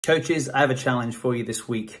Coaches, I have a challenge for you this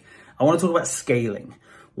week. I want to talk about scaling.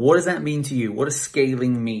 What does that mean to you? What does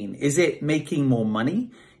scaling mean? Is it making more money?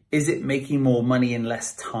 Is it making more money in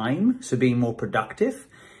less time? So being more productive?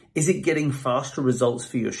 Is it getting faster results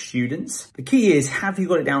for your students? The key is, have you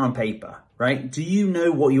got it down on paper, right? Do you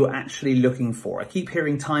know what you're actually looking for? I keep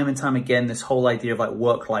hearing time and time again this whole idea of like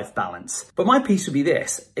work-life balance. But my piece would be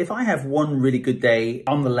this: if I have one really good day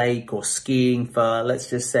on the lake or skiing for, let's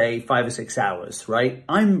just say, 5 or 6 hours, right?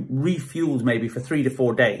 I'm refueled maybe for 3 to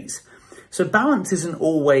 4 days. So balance isn't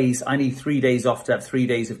always, I need 3 days off to have 3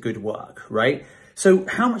 days of good work, right? So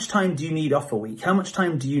how much time do you need off a week? How much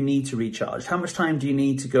time do you need to recharge? How much time do you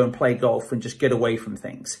need to go and play golf and just get away from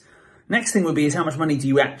things? Next thing would be, is how much money do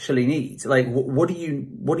you actually need? Like, what do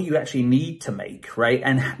you actually need to make, right?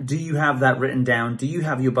 And do you have that written down? Do you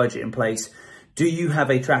have your budget in place? Do you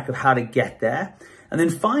have a track of how to get there? And then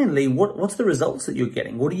finally, what's the results that you're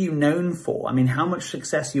getting? What are you known for? I mean, how much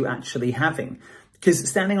success are you actually having? Because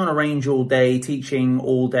standing on a range all day, teaching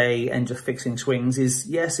all day and just fixing swings is,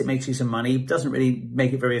 yes, it makes you some money, doesn't really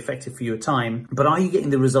make it very effective for your time, but are you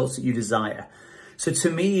getting the results that you desire? So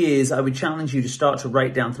to me I would challenge you to start to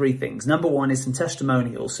write down 3 things. Number 1 is some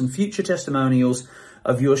testimonials, some future testimonials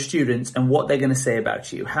of your students and what they're going to say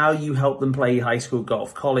about you, how you helped them play high school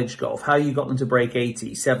golf, college golf, how you got them to break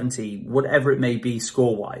 80, 70, whatever it may be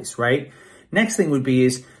score-wise, right? Next thing would be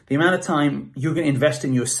is the amount of time you're going to invest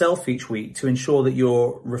in yourself each week to ensure that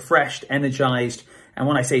you're refreshed, energized, and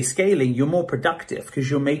when I say scaling, you're more productive because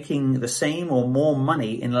you're making the same or more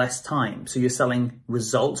money in less time. So you're selling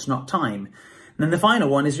results, not time. And then the final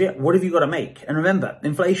one is, what have you got to make? And remember,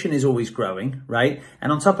 inflation is always growing, right?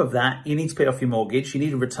 And on top of that, you need to pay off your mortgage. You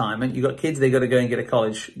need a retirement. You've got kids, they got to go and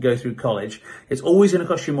go through college. It's always going to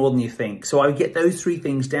cost you more than you think. So I would get those 3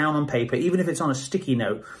 things down on paper, even if it's on a sticky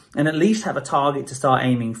note, and at least have a target to start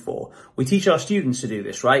aiming for. We teach our students to do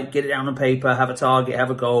this, right? Get it down on paper, have a target, have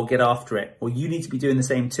a goal, get after it. Well, you need to be doing the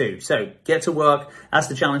same too. So get to work. That's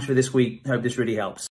the challenge for this week. I hope this really helps.